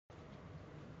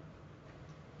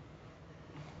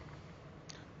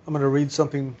I'm going to read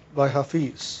something by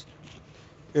Hafiz.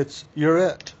 It's You're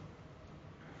It.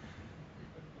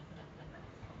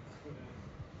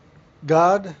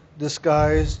 God,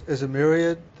 disguised as a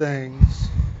myriad things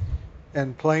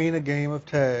and playing a game of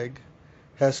tag,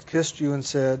 has kissed you and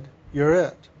said, You're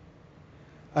it.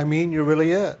 I mean, you're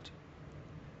really it.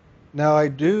 Now,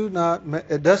 it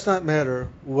does not matter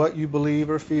what you believe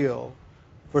or feel,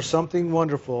 for something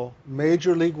wonderful,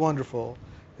 major league wonderful,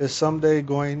 is someday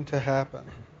going to happen.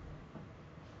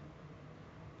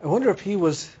 I wonder if he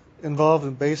was involved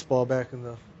in baseball back in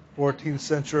the 14th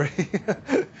century.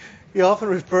 He often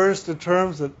refers to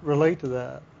terms that relate to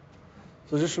that.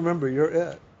 So just remember, you're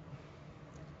it.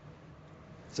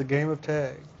 It's a game of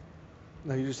tag.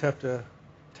 Now you just have to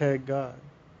tag God.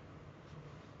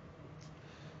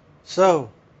 So,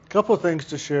 a couple of things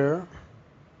to share.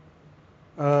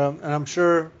 And I'm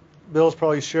sure Bill's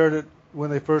probably shared it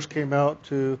when they first came out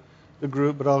to the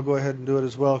group, but I'll go ahead and do it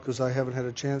as well because I haven't had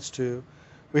a chance to.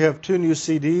 We have 2 new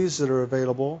CDs that are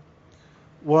available.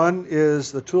 One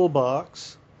is the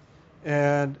Toolbox,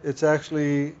 and it's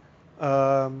actually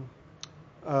been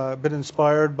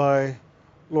inspired by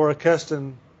Laura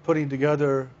Keston putting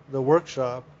together the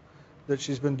workshop that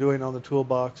she's been doing on the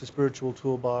Toolbox, the spiritual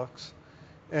Toolbox.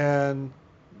 And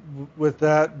with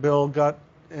that, Bill got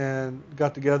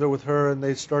together with her, and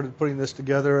they started putting this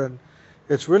together, and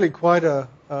it's really quite a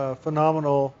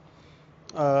phenomenal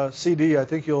CD. I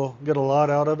think you'll get a lot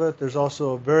out of it. There's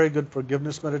also a very good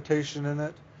forgiveness meditation in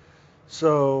it.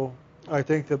 So I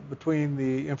think that between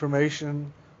the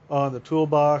information on the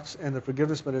Toolbox and the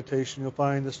forgiveness meditation, you'll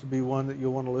find this to be one that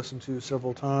you'll want to listen to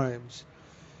several times.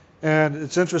 And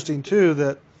it's interesting, too,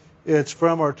 that it's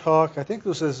from our talk, I think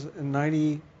this is in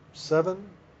 97,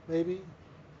 maybe?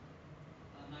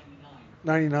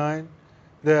 99,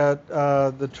 that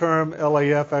the term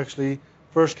LAF actually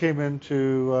first came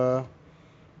into,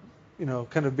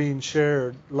 kind of being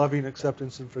shared, loving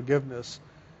acceptance and forgiveness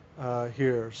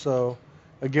here. So,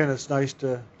 again, it's nice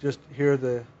to just hear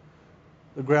the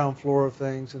ground floor of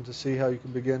things and to see how you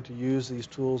can begin to use these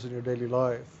tools in your daily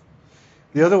life.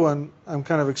 The other one I'm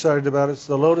kind of excited about, it's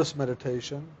the Lotus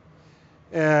Meditation.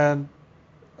 And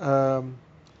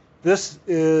this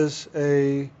is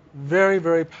a very,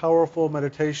 very powerful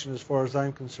meditation as far as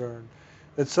I'm concerned.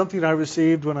 It's something I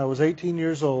received when I was 18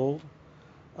 years old,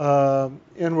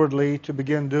 inwardly to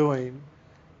begin doing.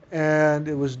 And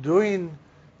it was doing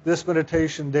this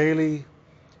meditation daily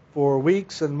for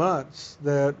weeks and months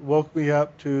that woke me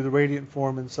up to the radiant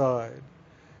form inside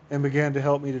and began to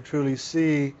help me to truly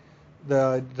see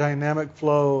the dynamic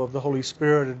flow of the Holy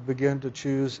Spirit and begin to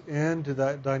choose into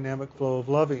that dynamic flow of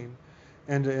loving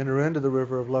and to enter into the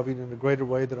river of loving in a greater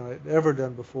way than I had ever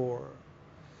done before.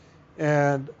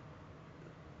 And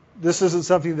this isn't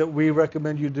something that we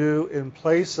recommend you do in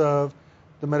place of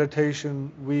the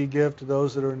meditation we give to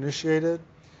those that are initiated,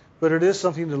 but it is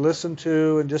something to listen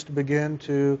to and just to begin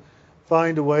to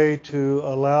find a way to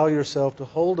allow yourself to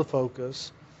hold a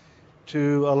focus,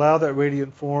 to allow that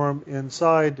radiant form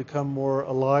inside to come more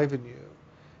alive in you.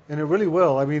 And it really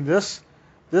will. I mean, this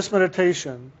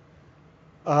meditation,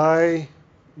 I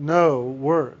know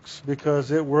works because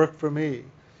it worked for me.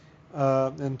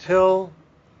 Until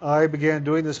I began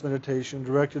doing this meditation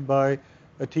directed by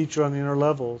a teacher on the inner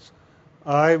levels,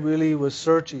 I really was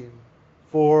searching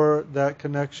for that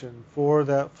connection, for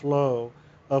that flow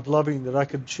of loving that I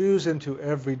could choose into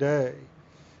every day.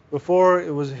 Before,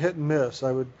 it was hit and miss.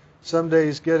 I would some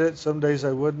days get it, some days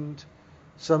I wouldn't.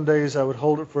 Some days I would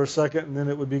hold it for a second and then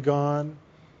it would be gone.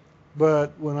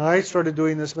 But when I started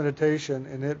doing this meditation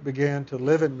and it began to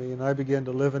live in me and I began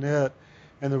to live in it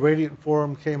and the radiant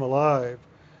form came alive,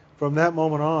 from that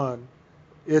moment on,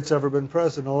 it's ever been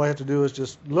present. All I have to do is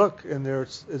just look and there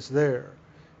it's there.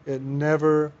 It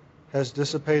never has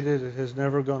dissipated. It has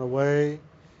never gone away.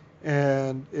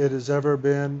 And it has ever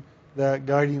been that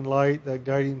guiding light, that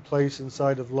guiding place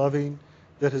inside of loving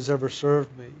that has ever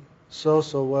served me so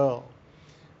well.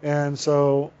 And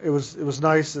so it was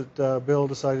nice that Bill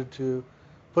decided to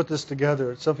put this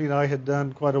together. It's something I had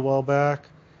done quite a while back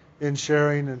in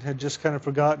sharing and had just kind of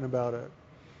forgotten about it.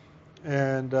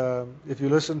 And if you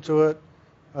listen to it,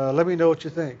 let me know what you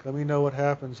think. Let me know what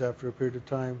happens after a period of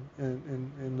time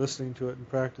in listening to it and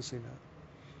practicing it.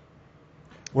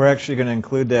 We're actually going to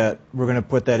include that. We're going to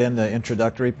put that in the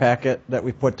introductory packet that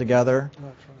we put together.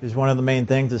 Because one of the main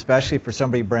things, especially for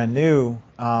somebody brand new,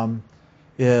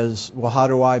 is, well, how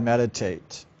do I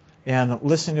meditate? And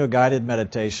listening to a guided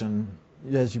meditation,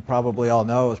 as you probably all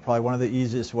know, is probably one of the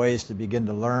easiest ways to begin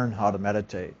to learn how to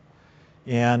meditate.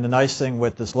 And the nice thing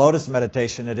with this Lotus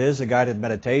meditation, it is a guided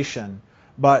meditation,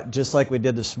 But just like we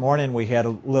did this morning, we had a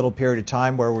little period of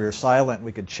time where we were silent.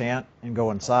 We could chant and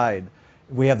go inside.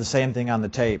 We have the same thing on the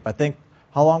tape. I think,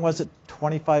 how long was it?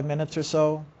 25 minutes or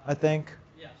so, I think?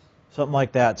 Yes. Something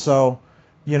like that. So,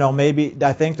 maybe,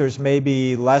 I think there's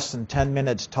maybe less than 10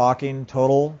 minutes talking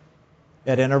total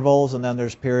at intervals, and then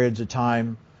there's periods of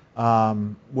time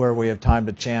where we have time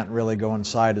to chant and really go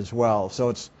inside as well.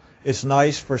 So it's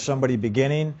nice for somebody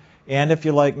beginning. And if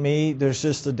you're like me, there's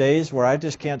just the days where I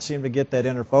just can't seem to get that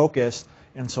inner focus,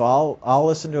 and so I'll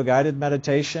listen to a guided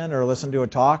meditation or listen to a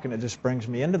talk, and it just brings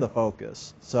me into the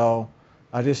focus. So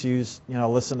I just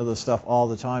listen to the stuff all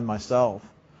the time myself.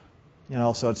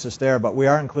 So it's just there. But we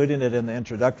are including it in the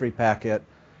introductory packet,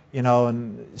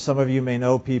 and some of you may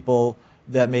know people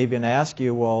that may even ask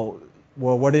you, well,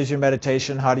 what is your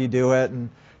meditation? How do you do it? And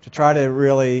to try to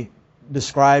really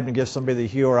describe and give somebody the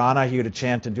hue or anahu to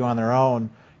chant and do on their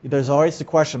own, there's always the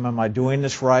question, am I doing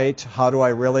this right? How do I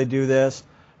really do this?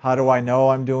 How do I know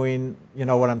I'm doing,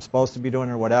 what I'm supposed to be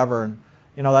doing or whatever? And,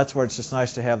 that's where it's just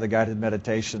nice to have the guided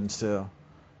meditations to,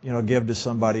 give to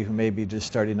somebody who may be just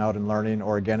starting out and learning,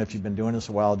 or again, if you've been doing this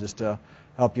a while, just to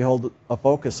help you hold a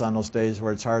focus on those days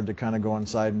where it's hard to kind of go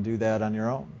inside and do that on your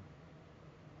own.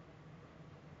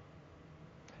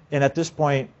 And at this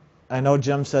point, I know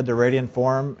Jim said the radiant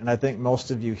form, and I think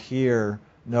most of you here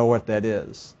know what that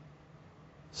is.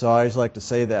 So I always like to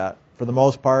say that for the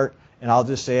most part, and I'll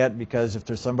just say it because if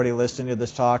there's somebody listening to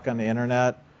this talk on the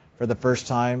internet for the first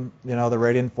time, the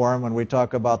radiant form, when we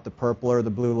talk about the purple or the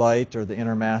blue light or the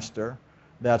inner master,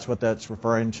 that's what that's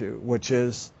referring to, which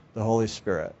is the Holy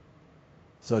Spirit.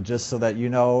 So just so that you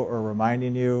know, or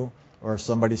reminding you, or if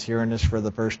somebody's hearing this for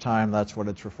the first time, that's what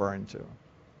it's referring to.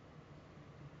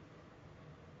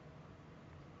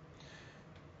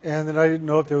 And then I didn't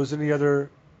know if there was any other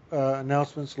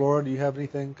announcements. Laura, do you have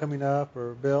anything coming up,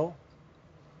 or Bill?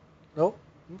 Nope?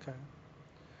 Okay.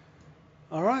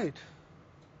 All right.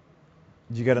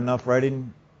 Did you get enough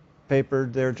writing paper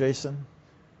there, Jason?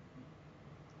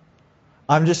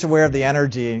 I'm just aware of the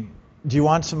energy. Do you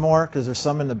want some more? Because there's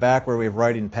some in the back where we have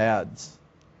writing pads.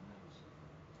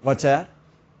 What's that?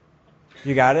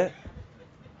 You got it?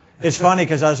 It's funny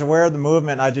because I was aware of the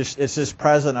movement. It's just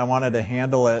present. I wanted to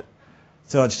handle it.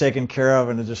 So it's taken care of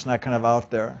and it's just not kind of out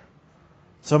there.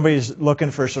 Somebody's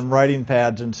looking for some writing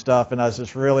pads and stuff, and I was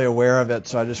just really aware of it,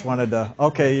 so I just wanted to,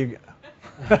 okay,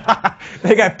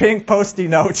 they got pink Post-it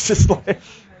notes, just like,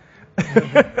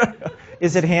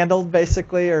 is it handled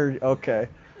basically, or, okay.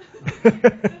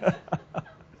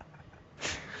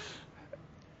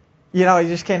 You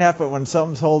just can't help it when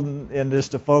something's holding in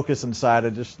just to focus inside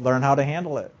it, just learn how to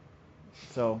handle it.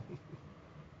 So,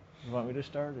 you want me to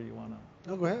start, or you want to?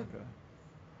 No, go ahead. Okay.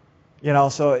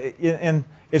 And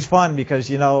it's fun because,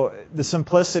 the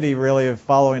simplicity really of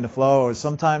following the flow is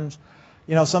sometimes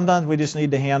we just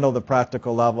need to handle the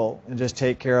practical level and just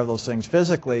take care of those things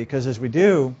physically, because as we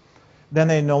do, then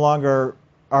they no longer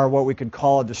are what we could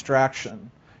call a distraction.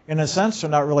 In a sense,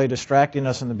 they're not really distracting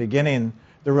us in the beginning.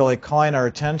 They're really calling our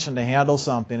attention to handle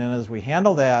something. And as we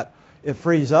handle that, it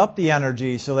frees up the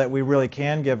energy so that we really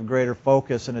can give greater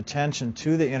focus and attention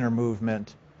to the inner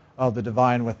movement of the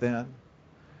divine within.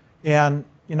 And,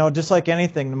 just like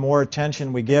anything, the more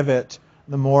attention we give it,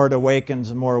 the more it awakens,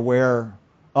 the more aware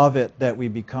of it that we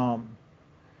become.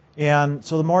 And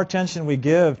so the more attention we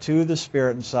give to the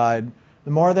spirit inside,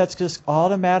 the more that's just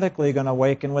automatically going to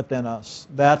awaken within us.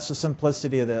 That's the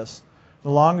simplicity of this. The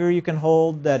longer you can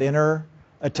hold that inner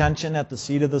attention at the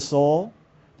seat of the soul,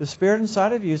 the spirit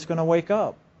inside of you is going to wake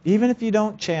up. Even if you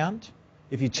don't chant.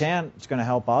 If you chant, it's going to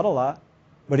help out a lot.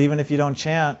 But even if you don't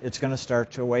chant, it's going to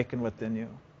start to awaken within you.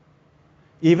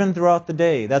 Even throughout the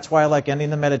day. That's why I like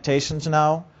ending the meditations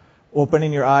now,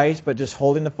 opening your eyes, but just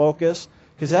holding the focus.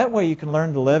 Because that way you can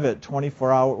learn to live it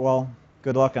 24 hours. Well,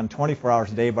 good luck on 24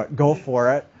 hours a day, but go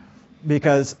for it.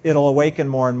 Because it'll awaken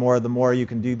more and more the more you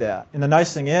can do that. And the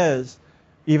nice thing is,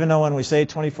 even though when we say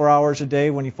 24 hours a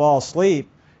day, when you fall asleep,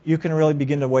 you can really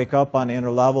begin to wake up on inner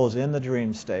levels in the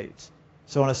dream states.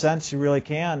 So in a sense, you really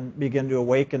can begin to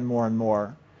awaken more and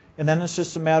more. And then it's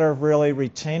just a matter of really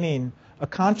retaining a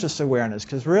conscious awareness,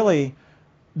 because really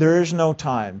there is no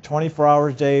time. 24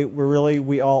 hours a day,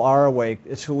 we all are awake.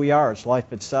 It's who we are. It's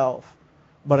life itself.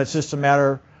 But it's just a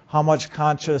matter how much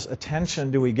conscious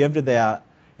attention do we give to that,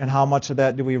 and how much of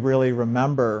that do we really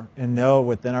remember and know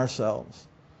within ourselves.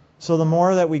 So the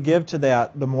more that we give to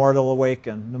that, the more it'll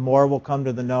awaken. The more we'll come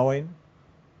to the knowing.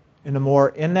 And the more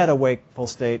in that awakeful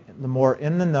state, the more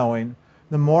in the knowing,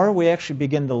 the more we actually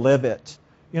begin to live it.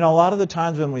 A lot of the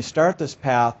times when we start this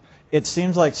path, it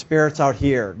seems like Spirit's out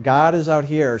here. God is out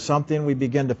here, something we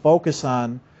begin to focus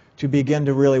on to begin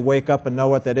to really wake up and know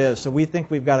what that is. So we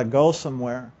think we've got to go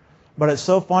somewhere. But it's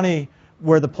so funny,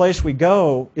 where the place we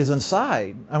go is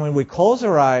inside. I mean, we close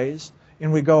our eyes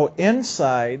and we go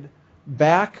inside,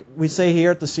 back, we say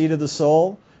here at the seat of the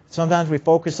soul. Sometimes we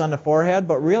focus on the forehead,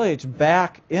 but really it's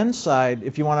back inside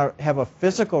if you want to have a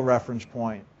physical reference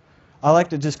point. I like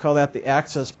to just call that the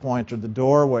access point or the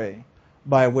doorway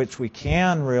by which we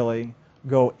can really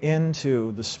go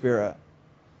into the Spirit.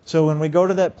 So when we go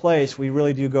to that place, we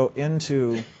really do go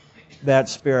into that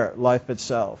Spirit, life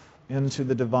itself, into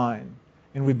the divine.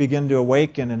 And we begin to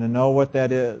awaken and to know what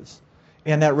that is.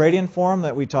 And that radiant form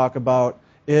that we talk about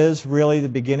is really the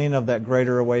beginning of that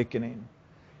greater awakening.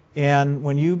 And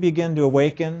when you begin to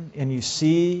awaken and you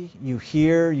see, you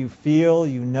hear, you feel,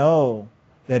 you know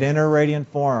that inner radiant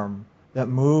form, that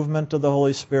movement of the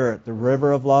Holy Spirit, the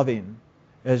river of loving,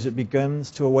 as it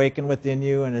begins to awaken within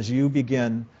you and as you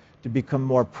begin to become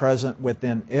more present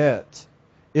within it,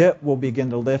 it will begin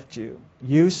to lift you.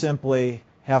 You simply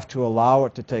have to allow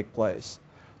it to take place.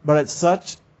 But it's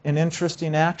such an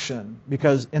interesting action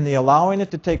because in the allowing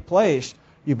it to take place,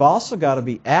 you've also got to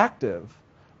be active.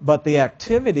 But the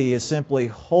activity is simply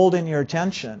holding your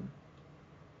attention.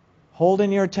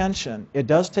 Holding your attention. It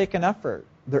does take an effort.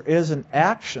 There is an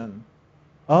action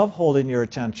of holding your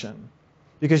attention.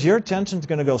 Because your attention is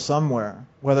going to go somewhere.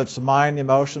 Whether it's the mind, the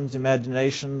emotions, the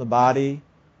imagination, the body,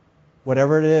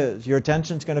 whatever it is. Your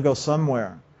attention is going to go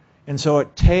somewhere. And so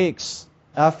it takes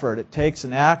effort. It takes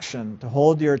an action to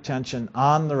hold your attention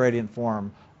on the radiant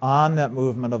form, on that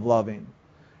movement of loving.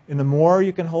 And the more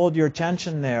you can hold your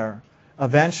attention there,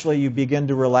 eventually you begin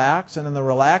to relax, and in the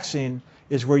relaxing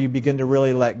is where you begin to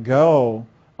really let go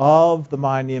of the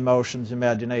mind, the emotions, the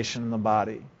imagination, and the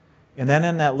body. And then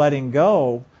in that letting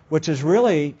go, which is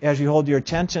really, as you hold your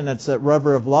attention, it's that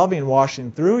river of loving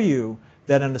washing through you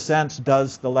that in a sense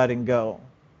does the letting go.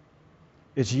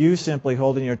 It's you simply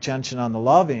holding your attention on the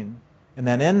loving, and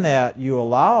then in that you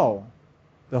allow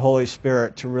the Holy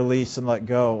Spirit to release and let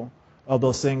go of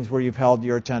those things where you've held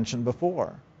your attention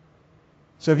before.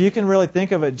 So if you can really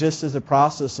think of it just as a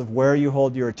process of where you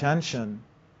hold your attention,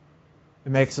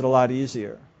 it makes it a lot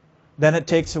easier. Then it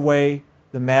takes away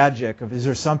the magic of, is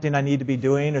there something I need to be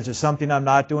doing? Is there something I'm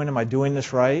not doing? Am I doing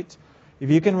this right? If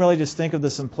you can really just think of the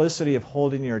simplicity of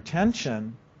holding your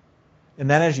attention, and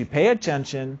then as you pay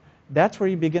attention, that's where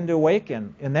you begin to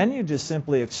awaken. And then you just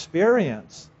simply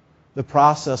experience the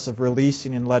process of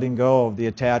releasing and letting go of the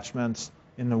attachments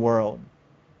in the world.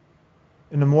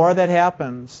 And the more that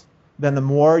happens, then the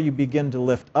more you begin to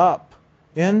lift up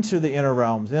into the inner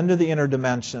realms, into the inner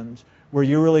dimensions, where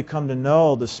you really come to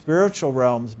know the spiritual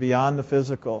realms beyond the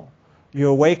physical. You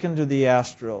awaken to the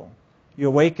astral. You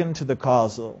awaken to the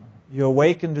causal. You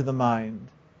awaken to the mind.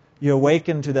 You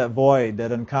awaken to that void,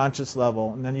 that unconscious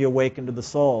level, and then you awaken to the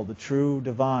soul, the true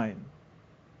divine.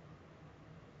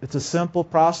 It's a simple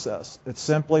process. It's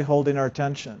simply holding our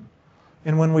attention.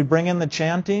 And when we bring in the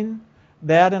chanting,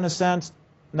 that in a sense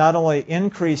not only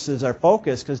increases our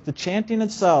focus, because the chanting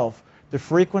itself, the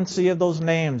frequency of those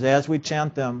names as we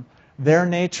chant them, their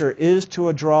nature is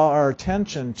to draw our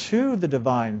attention to the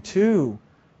divine, to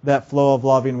that flow of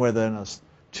loving within us,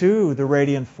 to the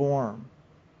radiant form.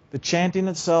 The chanting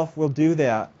itself will do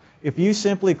that. If you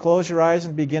simply close your eyes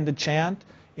and begin to chant,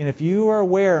 and if you are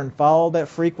aware and follow that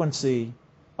frequency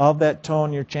of that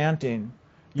tone you're chanting,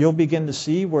 you'll begin to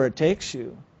see where it takes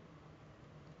you.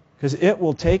 Because it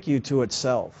will take you to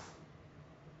itself,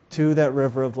 to that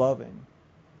river of loving.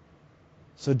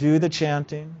 So do the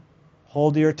chanting,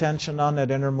 hold your attention on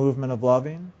that inner movement of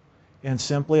loving, and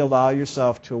simply allow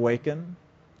yourself to awaken,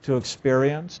 to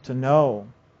experience, to know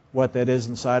what that is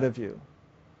inside of you.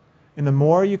 And the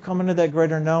more you come into that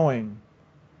greater knowing,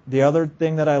 the other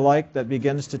thing that I like that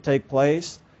begins to take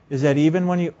place is that even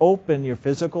when you open your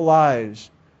physical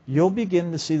eyes, you'll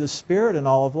begin to see the Spirit in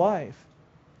all of life.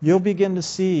 You'll begin to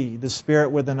see the Spirit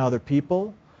within other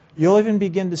people. You'll even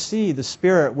begin to see the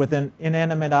Spirit within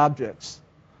inanimate objects.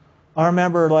 I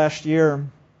remember last year,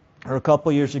 or a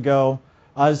couple years ago,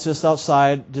 I was just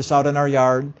outside, just out in our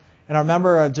yard, and I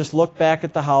remember I just looked back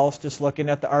at the house, just looking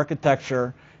at the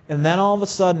architecture, and then all of a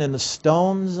sudden in the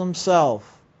stones themselves,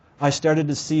 I started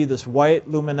to see this white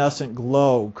luminescent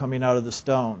glow coming out of the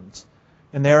stones.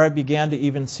 And there I began to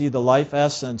even see the life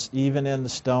essence even in the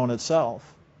stone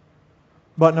itself.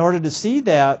 But in order to see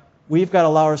that, we've got to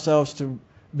allow ourselves to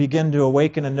begin to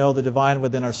awaken and know the divine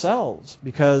within ourselves.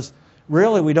 Because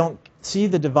really we don't see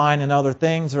the divine in other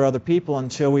things or other people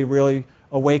until we really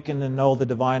awaken and know the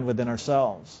divine within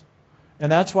ourselves.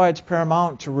 And that's why it's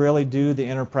paramount to really do the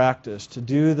inner practice, to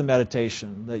do the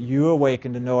meditation, that you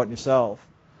awaken to know it yourself.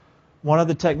 One of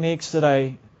the techniques that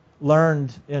I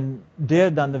learned and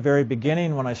did on the very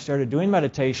beginning when I started doing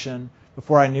meditation,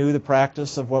 before I knew the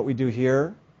practice of what we do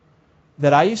here,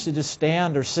 that I used to just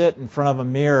stand or sit in front of a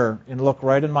mirror and look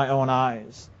right in my own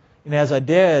eyes. And as I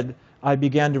did, I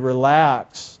began to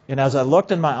relax. And as I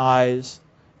looked in my eyes,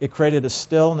 it created a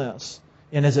stillness.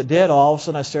 And as it did, all of a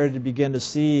sudden I started to begin to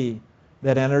see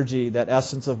that energy, that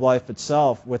essence of life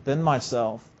itself within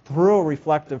myself through a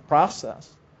reflective process.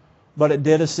 But it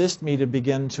did assist me to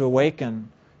begin to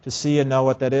awaken, to see and know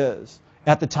what that is.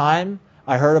 At the time,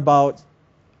 I heard about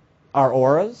our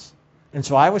auras, and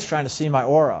so I was trying to see my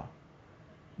aura.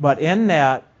 But in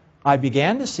that, I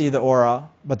began to see the aura,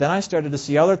 but then I started to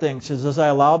see other things. As I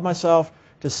allowed myself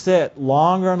to sit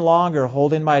longer and longer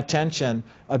holding my attention,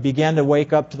 I began to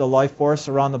wake up to the life force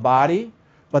around the body,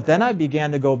 but then I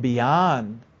began to go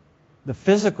beyond the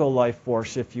physical life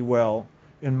force, if you will,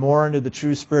 and more into the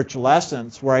true spiritual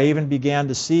essence, where I even began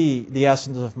to see the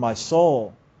essence of my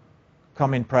soul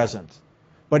coming present.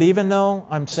 But even though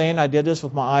I'm saying I did this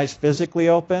with my eyes physically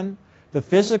open, the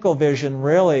physical vision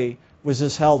really was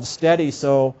just held steady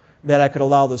so that I could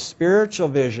allow the spiritual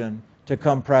vision to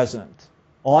come present.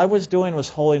 All I was doing was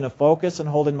holding a focus and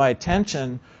holding my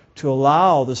attention to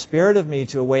allow the spirit of me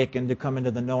to awaken, to come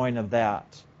into the knowing of that.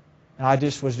 And I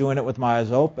just was doing it with my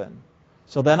eyes open.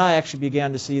 So then I actually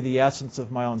began to see the essence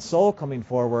of my own soul coming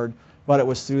forward, but it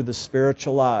was through the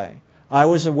spiritual eye. I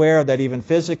was aware that even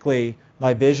physically,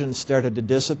 my vision started to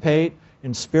dissipate,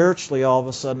 and spiritually, all of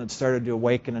a sudden, it started to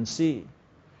awaken and see.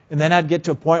 And then I'd get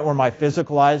to a point where my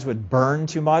physical eyes would burn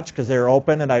too much because they were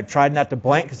open, and I tried not to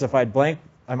blink, because if I'd blink,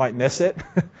 I might miss it.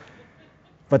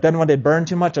 But then when they'd burn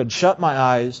too much, I'd shut my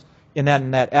eyes, and then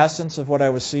in that essence of what I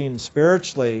was seeing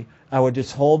spiritually, I would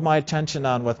just hold my attention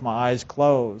on with my eyes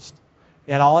closed.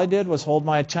 And all I did was hold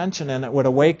my attention, and it would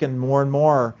awaken more and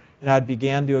more, and I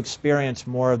began to experience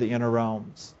more of the inner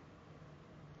realms.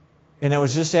 And it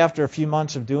was just after a few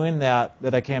months of doing that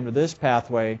that I came to this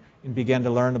pathway and began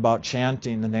to learn about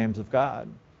chanting the names of God.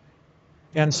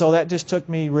 And so that just took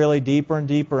me really deeper and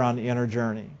deeper on the inner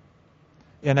journey.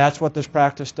 And that's what this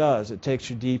practice does. It takes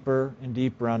you deeper and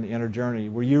deeper on the inner journey,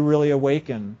 where you really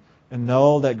awaken and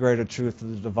know that greater truth of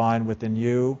the divine within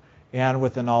you and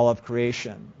within all of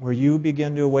creation, where you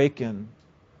begin to awaken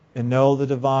and know the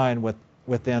divine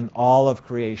within all of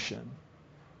creation.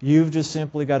 You've just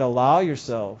simply got to allow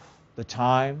yourself the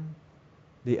time,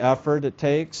 the effort it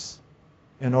takes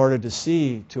in order to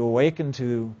see, to awaken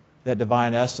to that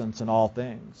divine essence in all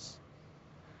things.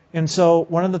 And so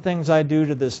one of the things I do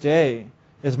to this day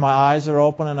is my eyes are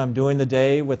open and I'm doing the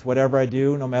day with whatever I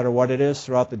do, no matter what it is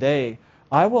throughout the day.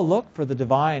 I will look for the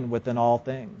divine within all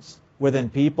things, within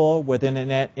people, within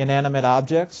inanimate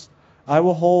objects. I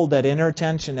will hold that inner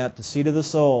attention at the seat of the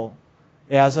soul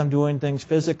as I'm doing things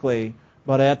physically,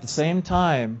 but at the same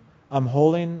time, I'm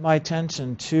holding my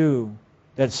attention to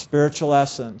that spiritual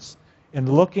essence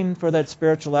and looking for that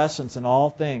spiritual essence in all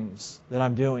things that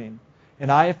I'm doing.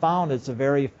 And I have found it's a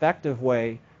very effective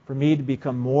way for me to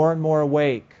become more and more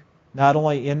awake, not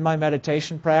only in my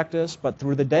meditation practice, but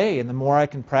through the day. And the more I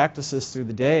can practice this through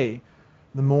the day,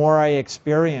 the more I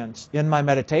experience in my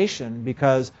meditation,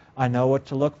 because I know what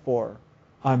to look for.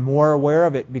 I'm more aware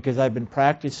of it because I've been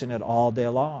practicing it all day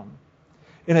long.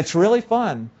 And it's really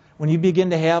fun when you begin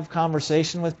to have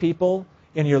conversation with people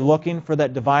and you're looking for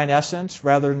that divine essence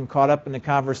rather than caught up in the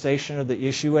conversation or the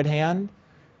issue at hand.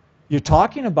 You're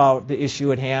talking about the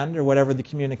issue at hand or whatever the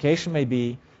communication may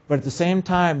be, but at the same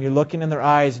time you're looking in their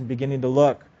eyes and beginning to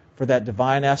look for that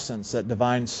divine essence, that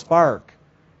divine spark.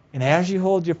 And as you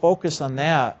hold your focus on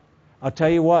that, I'll tell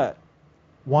you what,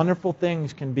 wonderful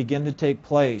things can begin to take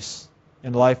place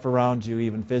in life around you,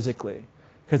 even physically.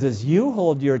 Because as you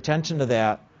hold your attention to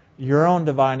that, your own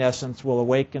divine essence will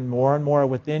awaken more and more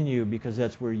within you, because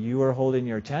that's where you are holding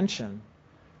your attention.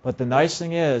 But the nice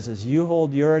thing is, as you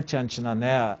hold your attention on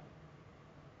that,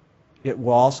 it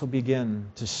will also begin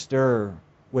to stir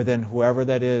within whoever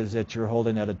that is that you're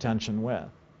holding that attention with.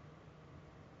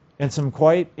 And some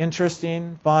quite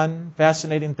interesting, fun,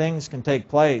 fascinating things can take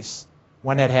place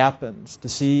when it happens, to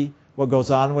see what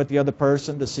goes on with the other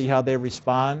person, to see how they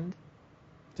respond,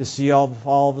 to see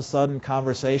all of a sudden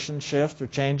conversation shifts or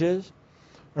changes.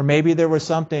 Or maybe there was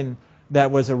something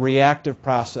that was a reactive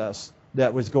process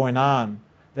that was going on,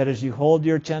 that as you hold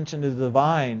your attention to the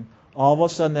divine, all of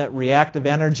a sudden that reactive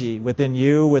energy within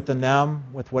you, within them,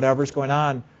 with whatever's going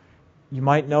on, you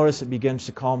might notice it begins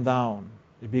to calm down.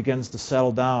 It begins to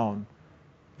settle down.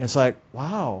 It's like,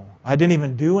 wow, I didn't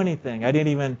even do anything. I didn't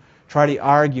even try to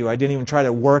argue. I didn't even try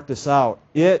to work this out.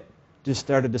 It just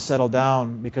started to settle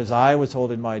down because I was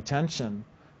holding my attention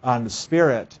on the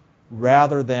spirit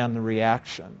rather than the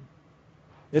reaction.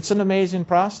 It's an amazing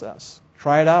process.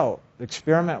 Try it out.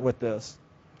 Experiment with this.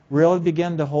 Really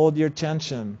begin to hold your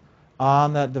attention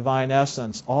on that divine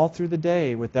essence all through the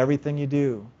day with everything you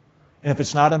do. And if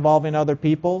it's not involving other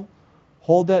people,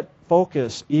 hold that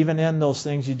focus even in those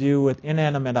things you do with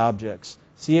inanimate objects.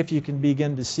 See if you can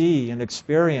begin to see and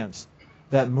experience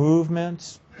that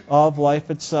movement of life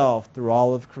itself through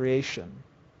all of creation.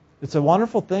 It's a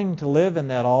wonderful thing to live in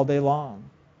that all day long.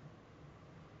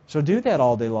 So do that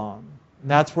all day long.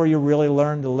 And that's where you really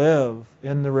learn to live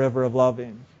in the river of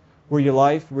loving, where your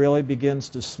life really begins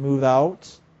to smooth out,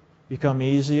 become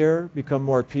easier, become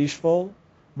more peaceful,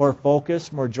 more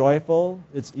focused, more joyful.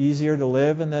 It's easier to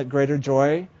live in that greater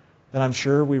joy that I'm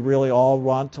sure we really all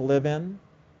want to live in.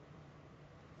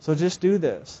 So just do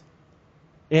this.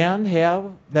 And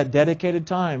have that dedicated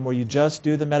time where you just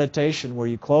do the meditation, where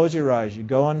you close your eyes, you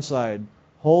go inside,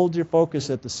 hold your focus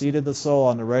at the seat of the soul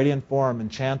on the radiant form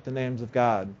and chant the names of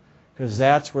God, because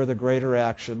that's where the greater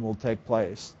action will take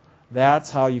place. That's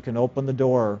how you can open the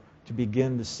door to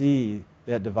begin to see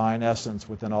that divine essence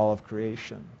within all of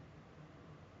creation.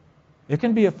 It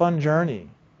can be a fun journey.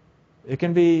 It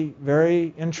can be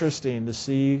very interesting to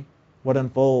see what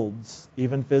unfolds,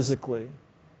 even physically,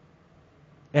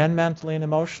 and mentally and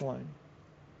emotionally.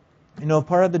 You know,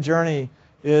 part of the journey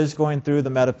is going through the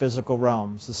metaphysical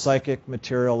realms, the psychic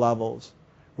material levels,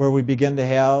 where we begin to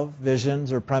have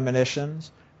visions or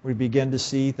premonitions. We begin to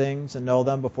see things and know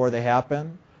them before they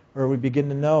happen, or we begin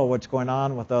to know what's going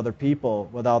on with other people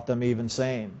without them even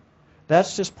saying.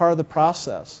 That's just part of the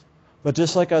process. But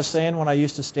just like I was saying when I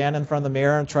used to stand in front of the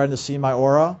mirror and try to see my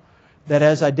aura, that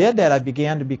as I did that, I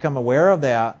began to become aware of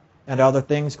that and other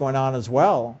things going on as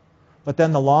well. But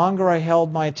then the longer I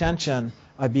held my attention,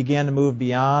 I began to move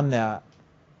beyond that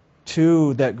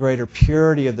to that greater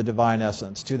purity of the divine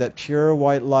essence, to that pure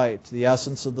white light, the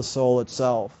essence of the soul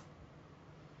itself.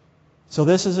 So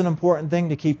this is an important thing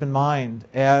to keep in mind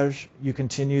as you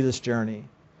continue this journey,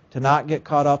 to not get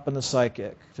caught up in the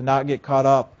psychic, to not get caught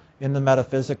up in the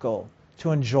metaphysical,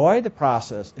 to enjoy the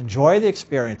process, enjoy the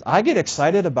experience. I get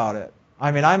excited about it.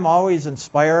 I mean, I'm always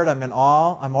inspired, I'm in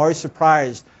awe, I'm always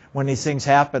surprised when these things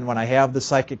happen, when I have the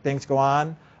psychic things go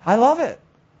on. I love it.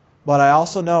 But I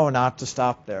also know not to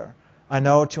stop there. I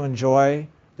know to enjoy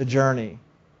the journey,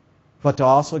 but to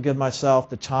also give myself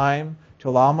the time to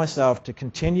allow myself to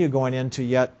continue going into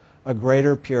yet a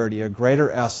greater purity, a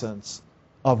greater essence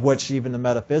of which even the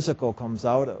metaphysical comes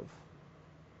out of.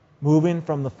 Moving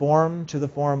from the form to the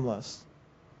formless.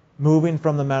 Moving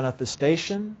from the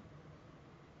manifestation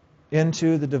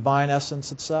into the divine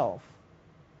essence itself.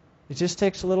 It just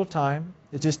takes a little time.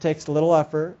 It just takes a little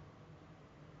effort,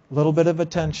 a little bit of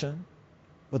attention.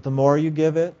 But the more you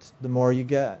give it, the more you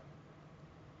get.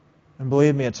 And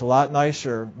believe me, it's a lot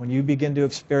nicer when you begin to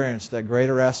experience that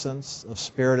greater essence of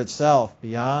spirit itself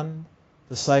beyond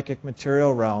the psychic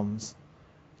material realms.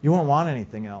 You won't want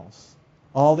anything else.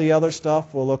 All the other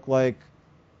stuff will look like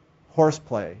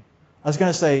horseplay. I was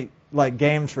going to say like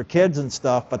games for kids and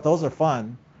stuff, but those are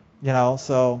fun, you know,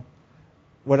 so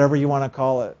whatever you want to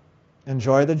call it.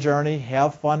 Enjoy the journey,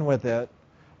 have fun with it,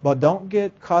 but don't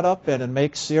get caught up in and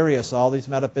make serious all these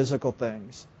metaphysical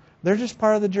things. They're just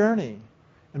part of the journey.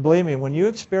 And believe me, when you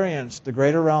experience the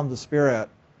greater realms of spirit,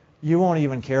 you won't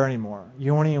even care anymore.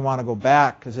 You won't even want to go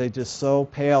back because they're just so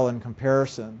pale in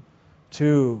comparison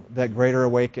to that greater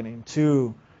awakening,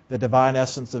 to the divine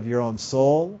essence of your own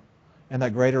soul and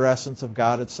that greater essence of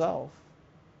God itself.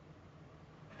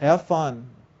 Have fun.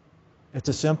 It's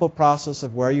a simple process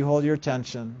of where you hold your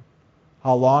attention,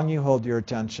 how long you hold your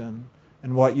attention,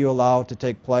 and what you allow to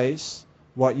take place,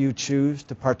 what you choose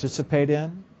to participate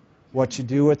in, what you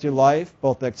do with your life,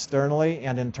 both externally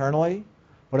and internally.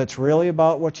 But it's really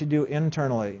about what you do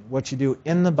internally, what you do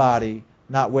in the body,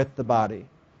 not with the body.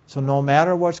 So no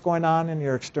matter what's going on in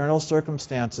your external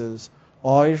circumstances,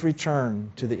 always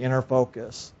return to the inner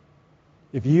focus.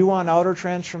 If you want outer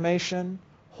transformation,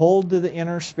 hold to the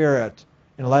inner spirit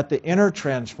and let the inner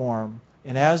transform.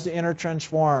 And as the inner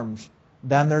transforms,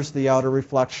 then there's the outer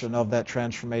reflection of that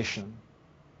transformation.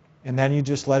 And then you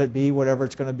just let it be whatever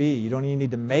it's going to be. You don't even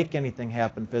need to make anything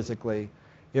happen physically.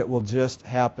 It will just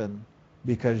happen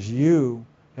because you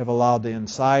have allowed the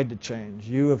inside to change.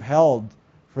 You have held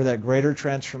for that greater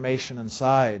transformation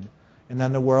inside. And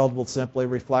then the world will simply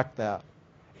reflect that.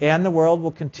 And the world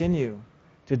will continue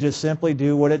to just simply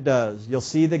do what it does. You'll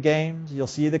see the games. You'll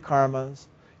see the karmas.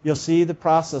 You'll see the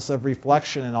process of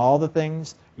reflection in all the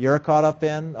things you're caught up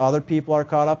in, other people are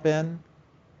caught up in.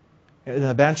 And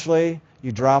eventually,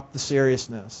 you drop the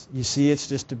seriousness. You see it's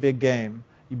just a big game.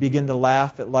 You begin to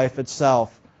laugh at life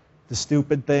itself. The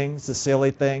stupid things, the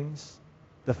silly things,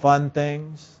 the fun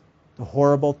things, the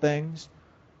horrible things.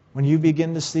 When you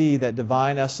begin to see that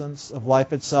divine essence of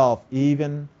life itself,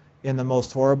 even in the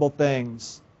most horrible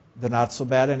things, they're not so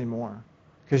bad anymore.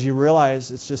 Because you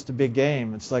realize it's just a big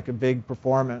game. It's like a big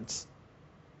performance.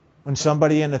 When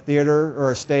somebody in a theater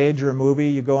or a stage or a movie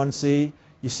you go and see,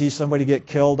 you see somebody get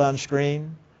killed on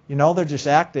screen, you know they're just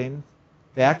acting.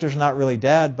 The actor's not really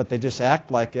dead, but they just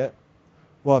act like it.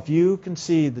 Well, if you can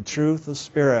see the truth of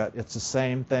spirit, it's the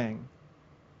same thing.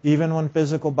 Even when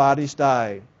physical bodies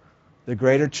die, the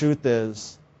greater truth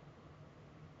is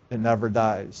it never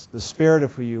dies. The spirit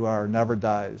of who you are never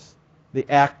dies. The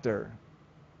actor,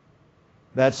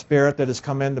 that spirit that has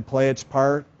come in to play its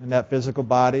part in that physical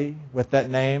body with that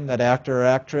name, that actor or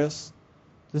actress,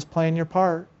 just playing your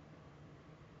part,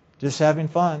 just having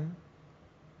fun.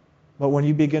 But when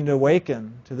you begin to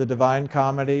awaken to the divine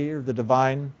comedy or the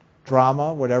divine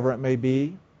drama, whatever it may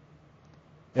be,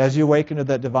 as you awaken to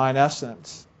that divine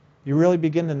essence, you really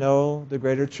begin to know the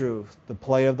greater truth, the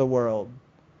play of the world.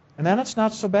 And then it's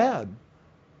not so bad.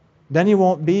 Then you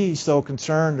won't be so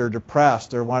concerned or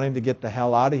depressed or wanting to get the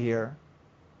hell out of here.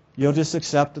 You'll just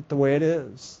accept it the way it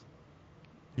is.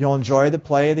 You'll enjoy the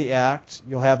play, the act.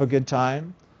 You'll have a good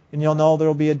time. And you'll know there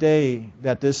will be a day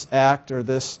that this act or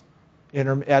this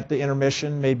at the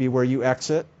intermission may be where you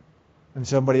exit and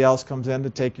somebody else comes in to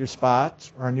take your spot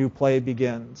or a new play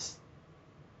begins.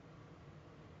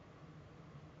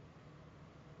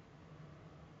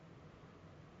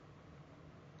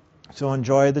 So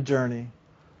enjoy the journey.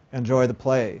 Enjoy the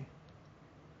play.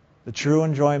 The true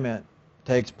enjoyment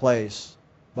takes place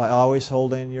by always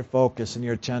holding your focus and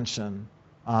your attention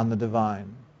on the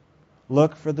divine.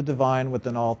 Look for the divine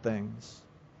within all things.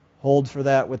 Hold for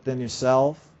that within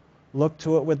yourself. Look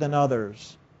to it within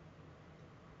others.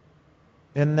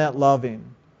 In that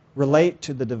loving, relate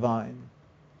to the divine.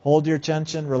 Hold your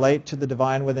attention, relate to the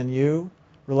divine within you.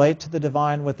 Relate to the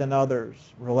divine within others.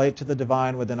 Relate to the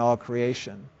divine within all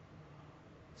creation.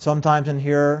 Sometimes in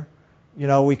here,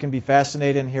 we can be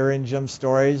fascinated in hearing Jim's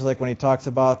stories, like when he talks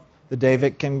about the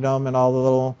David kingdom and all the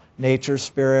little nature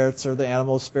spirits or the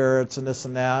animal spirits and this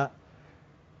and that.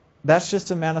 That's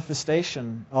just a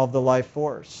manifestation of the life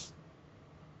force.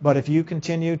 But if you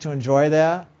continue to enjoy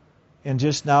that and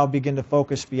just now begin to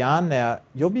focus beyond that,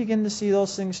 you'll begin to see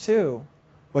those things too.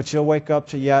 But you'll wake up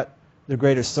to yet the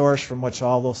greater source from which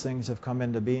all those things have come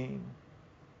into being.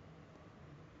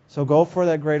 So go for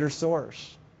that greater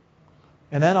source.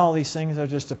 And then all these things are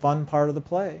just a fun part of the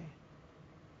play.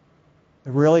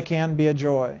 It really can be a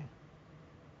joy.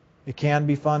 It can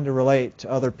be fun to relate to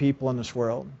other people in this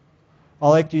world. I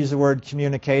like to use the word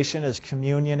communication as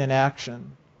communion in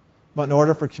action. But in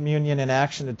order for communion in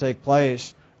action to take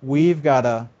place, we've got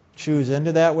to choose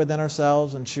into that within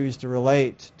ourselves and choose to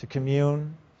relate, to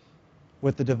commune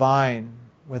with the divine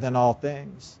within all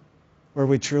things, where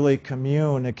we truly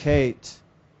communicate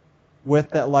with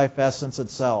that life essence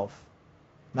itself.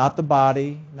 Not the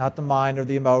body, not the mind or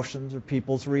the emotions or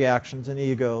people's reactions and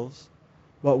egos,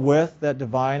 but with that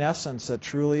divine essence that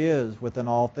truly is within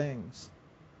all things.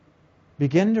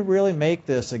 Begin to really make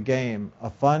this a game, a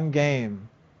fun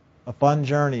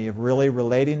journey of really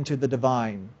relating to the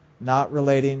divine, not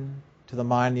relating to the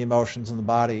mind, the emotions, and the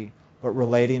body, but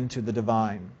relating to the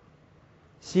divine.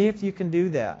 See if you can do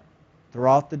that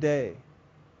throughout the day,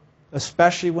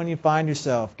 especially when you find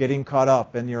yourself getting caught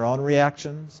up in your own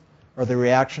reactions or the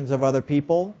reactions of other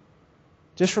people.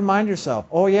 Just remind yourself,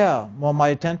 oh yeah, well my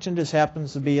attention just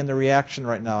happens to be in the reaction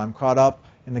right now. I'm caught up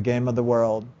in the game of the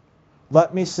world.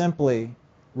 Let me simply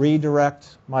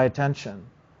redirect my attention.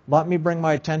 Let me bring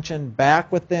my attention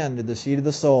back within to the seat of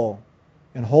the soul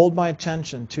and hold my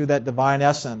attention to that divine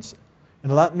essence.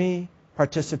 And let me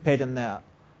participate in that.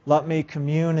 Let me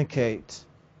communicate.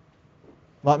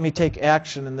 Let me take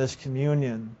action in this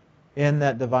communion in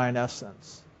that divine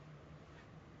essence.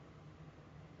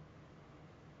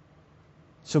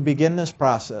 So begin this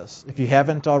process. If you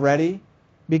haven't already,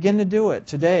 begin to do it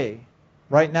today,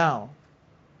 right now.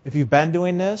 If you've been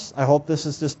doing this, I hope this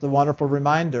is just a wonderful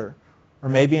reminder. Or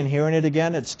maybe in hearing it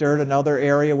again, it stirred another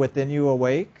area within you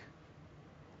awake.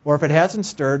 Or if it hasn't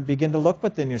stirred, begin to look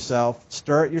within yourself,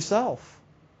 stir it yourself.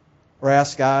 Or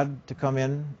ask God to come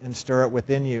in and stir it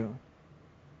within you.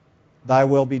 Thy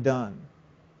will be done.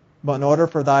 But in order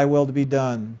for thy will to be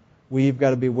done, we've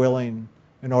got to be willing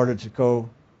in order to go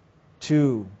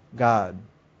to God.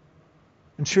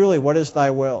 And truly, what is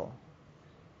thy will?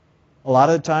 A lot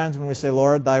of the times when we say,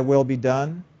 Lord, thy will be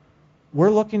done,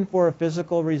 we're looking for a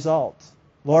physical result.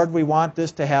 Lord, we want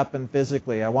this to happen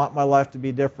physically. I want my life to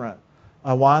be different.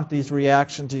 I want these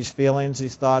reactions, these feelings,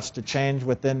 these thoughts to change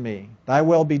within me. Thy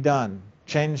will be done.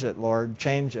 Change it, Lord.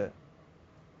 Change it.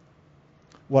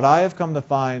 What I have come to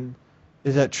find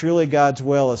is that truly God's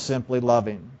will is simply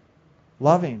loving.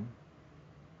 Loving.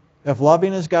 If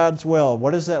loving is God's will,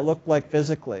 what does that look like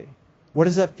physically? What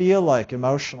does that feel like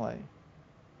emotionally?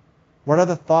 What are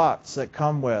the thoughts that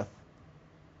come with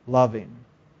loving?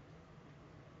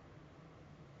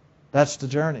 That's the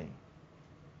journey.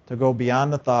 To go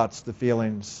beyond the thoughts, the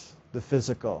feelings, the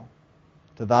physical,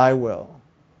 to thy will.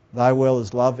 Thy will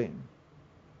is loving.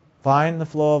 Find the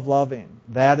flow of loving.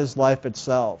 That is life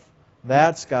itself.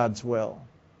 That's God's will.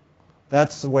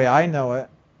 That's the way I know it.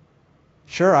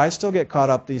 Sure, I still get caught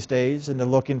up these days into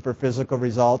looking for physical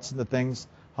results and the things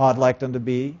how I'd like them to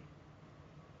be.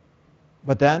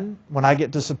 But then, when I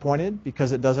get disappointed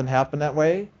because it doesn't happen that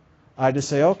way, I just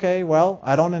say, okay, well,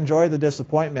 I don't enjoy the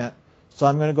disappointment, so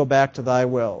I'm going to go back to thy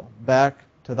will, back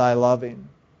to thy loving,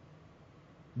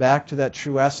 back to that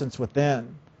true essence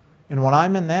within. And when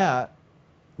I'm in that,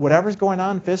 whatever's going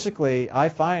on physically, I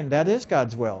find that is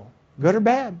God's will, good or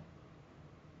bad.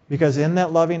 Because in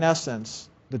that loving essence,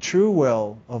 the true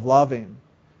will of loving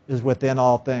is within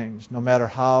all things, no matter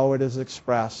how it is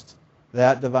expressed.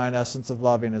 That divine essence of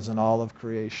loving is in all of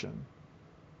creation.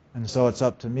 And so it's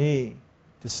up to me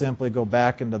to simply go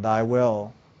back into thy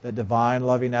will, that divine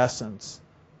loving essence.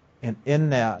 And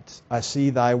in that, I see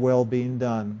thy will being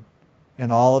done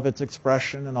in all of its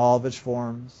expression, in all of its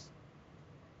forms,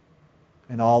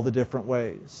 in all the different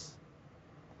ways.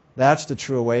 That's the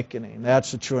true awakening.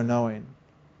 That's the true knowing.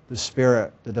 The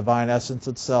Spirit, the divine essence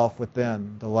itself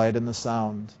within, the light and the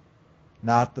sound,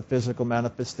 not the physical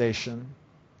manifestation,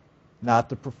 not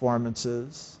the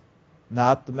performances,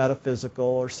 not the metaphysical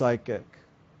or psychic,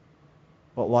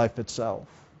 but life itself.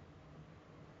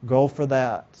 Go for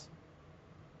that.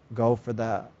 Go for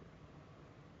that.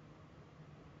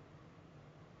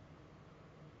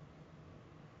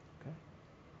 Okay.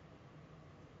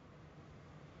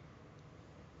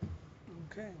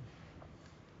 Okay.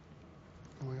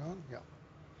 Are we on? Yeah.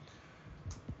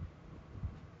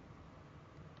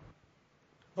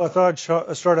 Well, I thought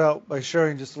I'd start out by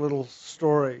sharing just a little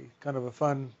story, kind of a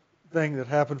fun thing that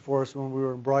happened for us when we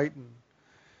were in Brighton.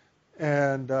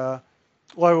 And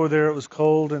while we were there, it was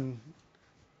cold and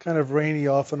kind of rainy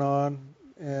off and on.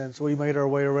 And so we made our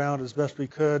way around as best we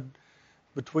could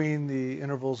between the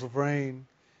intervals of rain.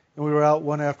 And we were out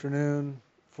one afternoon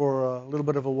for a little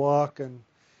bit of a walk, and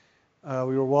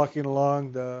we were walking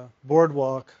along the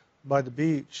boardwalk by the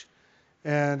beach.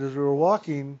 And as we were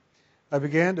walking, I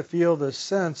began to feel this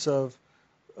sense of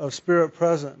spirit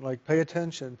present, like pay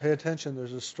attention,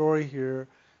 there's a story here,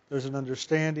 there's an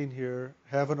understanding here,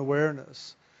 have an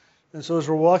awareness. And so as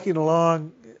we're walking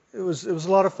along, it was a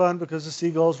lot of fun because the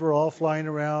seagulls were all flying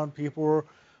around, people were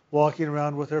walking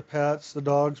around with their pets, the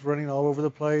dogs running all over the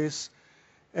place.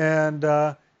 And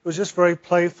it was just very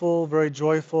playful, very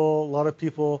joyful, a lot of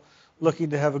people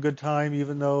looking to have a good time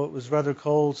even though it was rather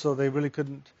cold, so they really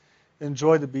couldn't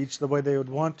enjoy the beach the way they would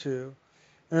want to.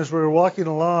 And as we were walking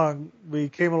along, we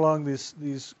came along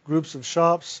these groups of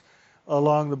shops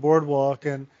along the boardwalk,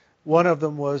 and one of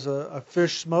them was a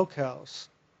fish smokehouse.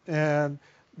 And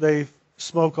they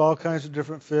smoke all kinds of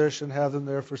different fish and have them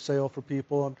there for sale for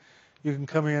people, and you can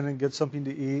come in and get something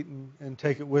to eat and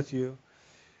take it with you.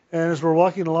 And as we're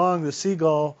walking along, the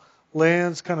seagull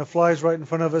lands, kind of flies right in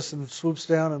front of us and swoops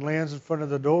down and lands in front of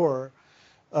the door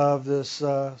of this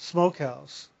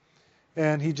smokehouse.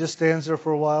 And he just stands there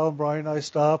for a while, and Brian and I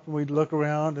stop, and we'd look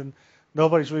around, and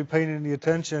nobody's really paying any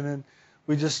attention, and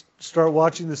we just start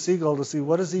watching the seagull to see,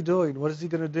 what is he doing? What is he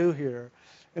going to do here?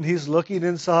 And he's looking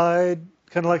inside,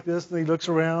 kind of like this, and he looks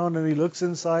around, and he looks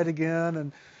inside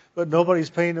again, but nobody's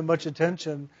paying him much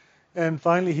attention. And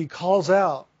finally he calls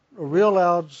out, a real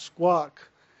loud squawk,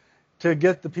 to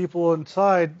get the people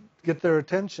inside, get their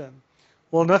attention.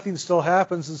 Well, nothing still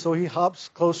happens, and so he hops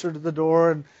closer to the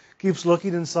door and keeps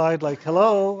looking inside like,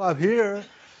 hello, I'm here.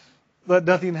 But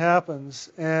nothing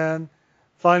happens. And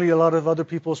finally a lot of other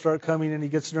people start coming, and he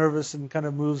gets nervous and kind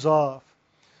of moves off.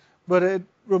 But it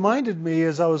reminded me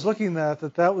as I was looking at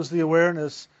that was the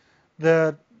awareness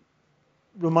that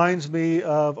reminds me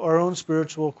of our own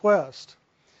spiritual quest.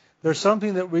 There's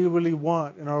something that we really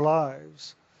want in our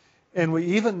lives, and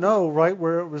we even know right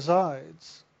where it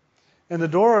resides. And the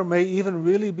door may even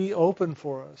really be open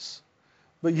for us,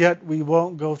 but yet we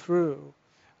won't go through.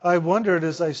 I wondered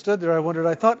as I stood there,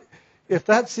 I thought if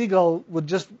that seagull would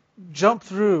just jump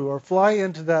through or fly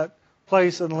into that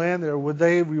place and land there, would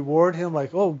they reward him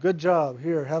like, oh, good job,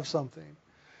 here, have something?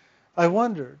 I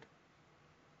wondered.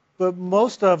 But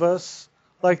most of us,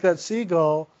 like that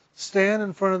seagull, stand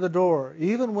in front of the door,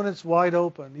 even when it's wide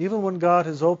open, even when God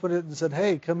has opened it and said,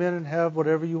 hey, come in and have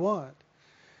whatever you want.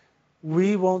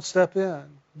 We won't step in.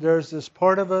 There's this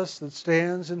part of us that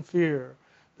stands in fear,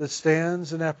 that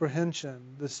stands in apprehension,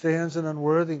 that stands in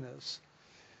unworthiness,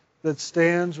 that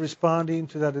stands responding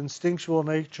to that instinctual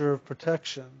nature of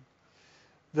protection,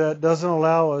 that doesn't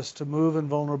allow us to move in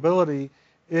vulnerability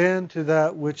into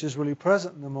that which is really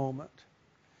present in the moment.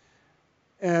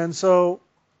 And so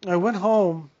I went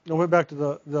home, I went back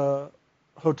to the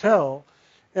hotel,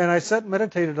 and I sat and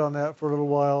meditated on that for a little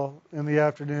while in the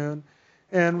afternoon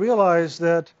and realized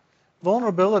that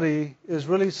vulnerability is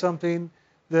really something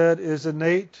that is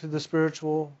innate to the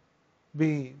spiritual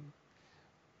being.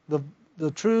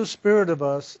 The true spirit of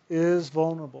us is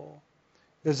vulnerable,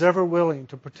 is ever willing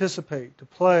to participate, to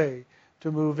play,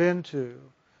 to move into,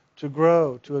 to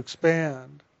grow, to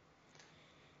expand.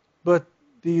 But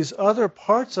these other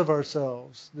parts of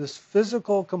ourselves, this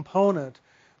physical component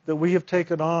that we have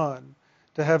taken on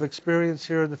to have experience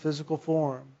here in the physical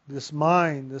form, this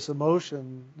mind, this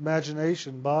emotion,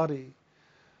 imagination, body,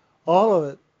 all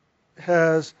of it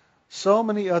has so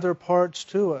many other parts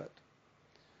to it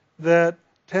that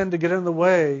tend to get in the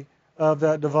way of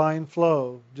that divine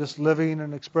flow, just living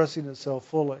and expressing itself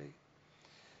fully.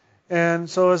 And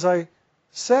so as I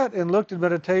sat and looked in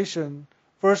meditation,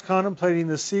 first contemplating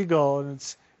the seagull and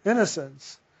its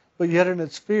innocence, but yet in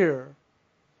its fear,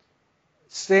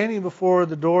 standing before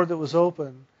the door that was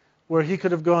open, where he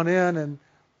could have gone in and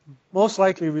most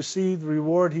likely received the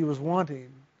reward he was wanting,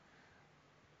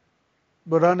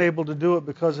 but unable to do it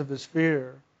because of his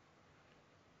fear.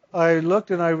 I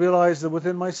looked and I realized that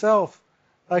within myself,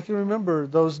 I can remember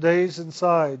those days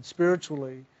inside,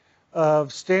 spiritually,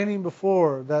 of standing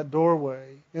before that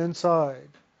doorway inside,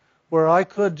 where I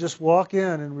could just walk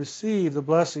in and receive the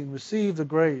blessing, receive the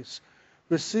grace,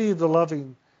 receive the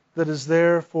loving that is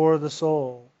there for the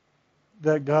soul,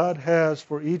 that God has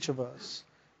for each of us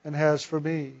and has for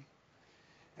me.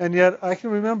 And yet I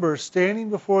can remember standing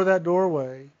before that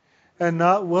doorway and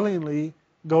not willingly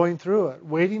going through it,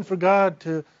 waiting for God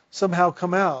to somehow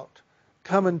come out,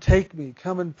 come and take me,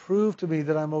 come and prove to me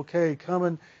that I'm okay, come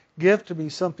and give to me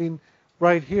something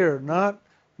right here, not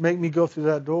make me go through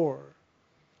that door.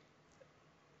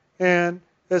 And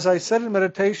as I sat in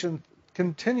meditation,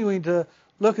 continuing to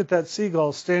look at that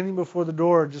seagull standing before the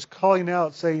door, just calling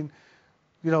out, saying,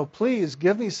 please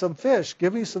give me some fish,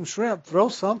 give me some shrimp, throw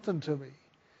something to me.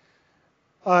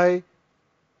 I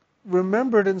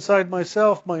remembered inside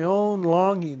myself my own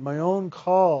longing, my own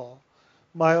call,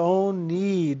 my own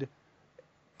need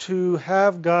to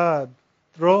have God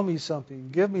throw me something,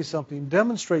 give me something,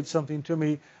 demonstrate something to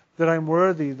me that I'm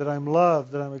worthy, that I'm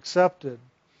loved, that I'm accepted,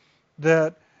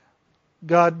 that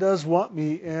God does want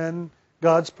me in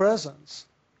God's presence.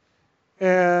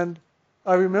 And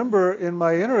I remember in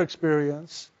my inner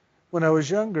experience when I was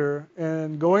younger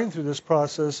and going through this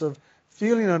process of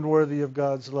feeling unworthy of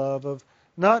God's love, of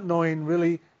not knowing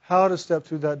really how to step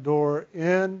through that door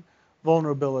in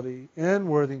vulnerability, in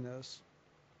worthiness,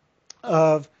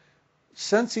 of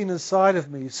sensing inside of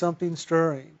me something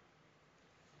stirring.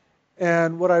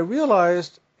 And what I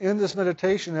realized in this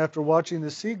meditation after watching the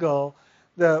seagull,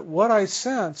 that what I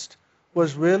sensed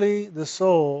was really the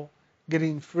soul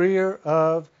getting freer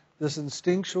of this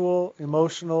instinctual,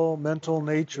 emotional, mental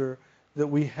nature that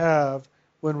we have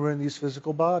when we're in these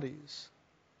physical bodies.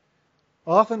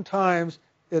 Oftentimes,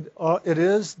 it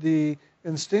is the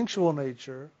instinctual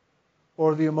nature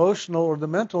or the emotional or the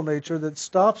mental nature that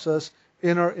stops us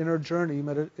in our inner journey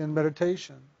in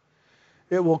meditation.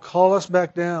 It will call us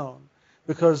back down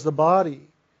because the body,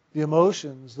 the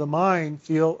emotions, the mind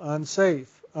feel unsafe,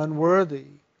 unworthy,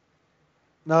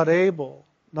 not able,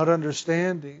 not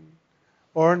understanding,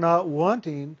 or not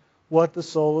wanting what the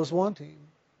soul is wanting.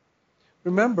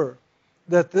 Remember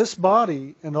that this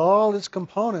body and all its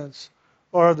components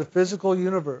are the physical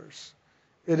universe.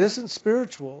 It isn't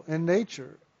spiritual in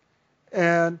nature.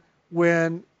 And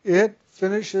when it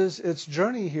finishes its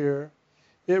journey here,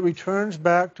 it returns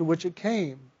back to which it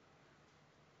came.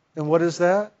 And what is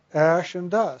that? Ash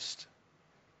and dust.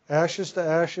 Ashes to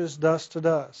ashes, dust to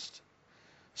dust.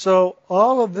 So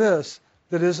all of this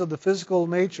that is of the physical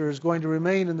nature is going to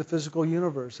remain in the physical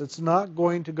universe. It's not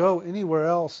going to go anywhere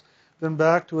else than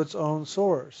back to its own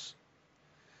source.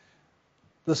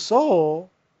 The soul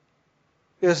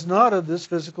is not of this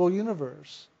physical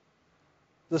universe.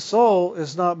 The soul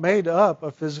is not made up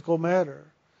of physical matter.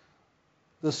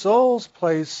 The soul's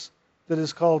place that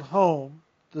is called home,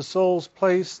 the soul's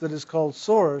place that is called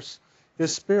source,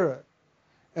 is spirit.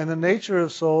 And the nature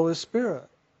of soul is spirit.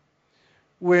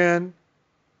 When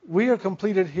we are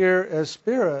completed here as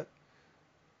spirit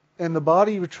and the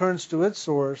body returns to its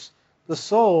source, the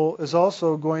soul is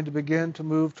also going to begin to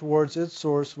move towards its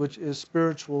source, which is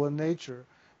spiritual in nature,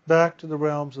 back to the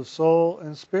realms of soul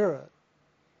and spirit.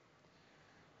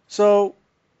 So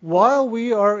while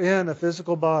we are in a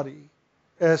physical body,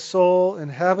 as soul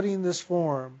inhabiting this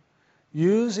form,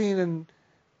 using and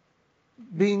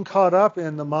being caught up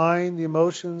in the mind, the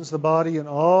emotions, the body, and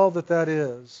all that that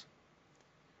is,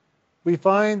 we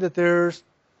find that there's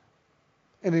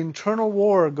an internal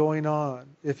war going on,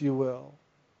 if you will.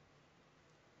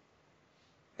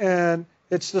 And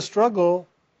it's the struggle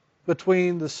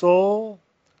between the soul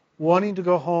wanting to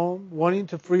go home, wanting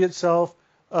to free itself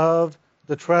of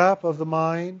the trap of the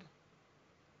mind,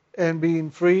 and being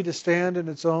free to stand in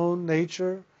its own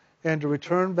nature and to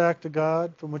return back to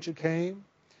God from which it came.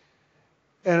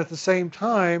 And at the same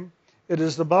time, it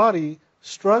is the body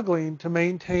struggling to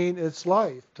maintain its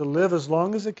life, to live as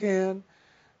long as it can,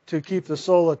 to keep the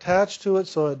soul attached to it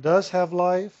so it does have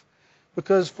life.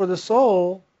 Because for the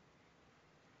soul,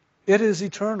 it is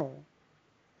eternal.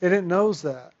 And it knows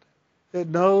that. It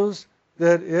knows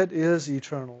that it is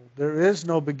eternal. There is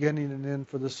no beginning and end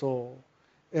for the soul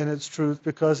in its truth,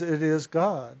 because it is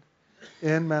God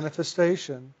in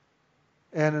manifestation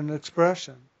and in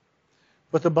expression.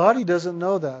 But the body doesn't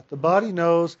know that. The body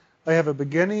knows, I have a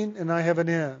beginning and I have an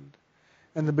end.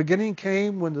 And the beginning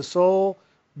came when the soul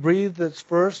breathed its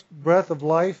first breath of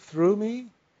life through me,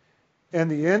 and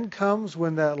the end comes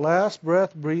when that last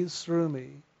breath breathes through me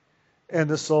and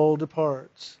the soul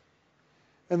departs.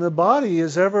 And the body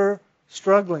is ever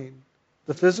struggling.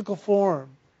 The physical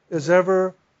form is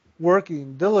ever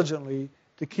working diligently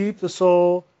to keep the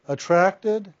soul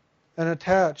attracted and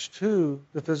attached to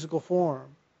the physical form,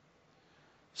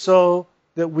 so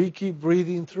that we keep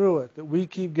breathing through it, that we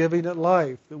keep giving it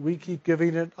life, that we keep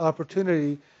giving it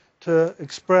opportunity to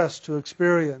express, to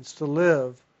experience, to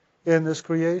live in this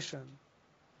creation.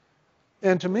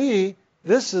 And to me,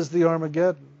 this is the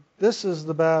Armageddon. This is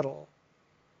the battle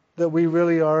that we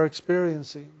really are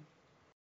experiencing.